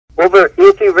Over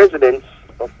 80 residents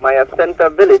of Maya Center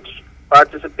Village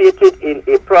participated in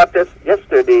a protest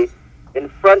yesterday in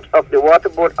front of the water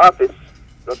board office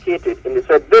located in the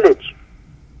said village.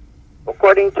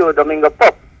 According to Domingo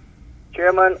Pop,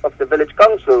 chairman of the village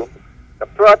council, the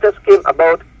protest came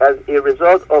about as a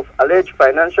result of alleged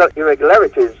financial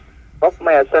irregularities of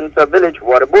Maya Center Village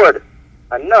Water Board,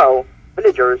 and now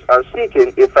villagers are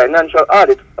seeking a financial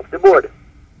audit of the board.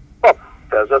 Pop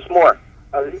tells us more.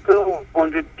 A little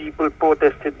 100 people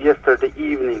protested yesterday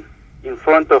evening in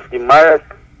front of the Maya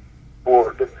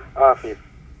Board office.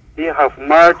 They have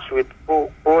marched with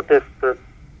protester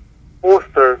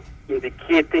posters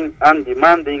indicating and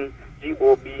demanding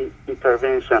GOB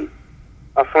intervention,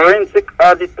 a forensic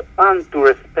audit, and to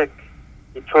respect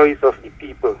the choice of the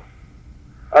people.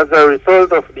 As a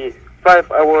result of the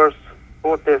 5 hours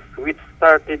protest, which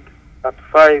started at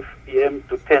 5 p.m.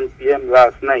 to 10 p.m.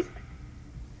 last night,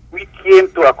 we came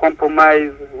to a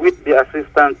compromise with the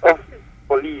assistance of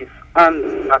police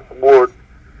and NAC board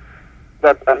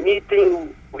that a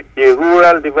meeting with the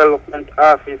Rural Development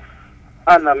Office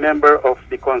and a member of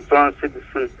the concerned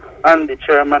citizen and the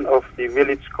chairman of the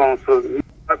village council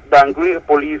at Dangriga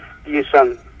police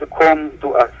station to come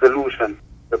to a solution.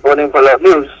 Reporting for Love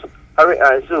News, Harry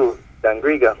Arzu,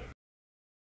 Dangriga.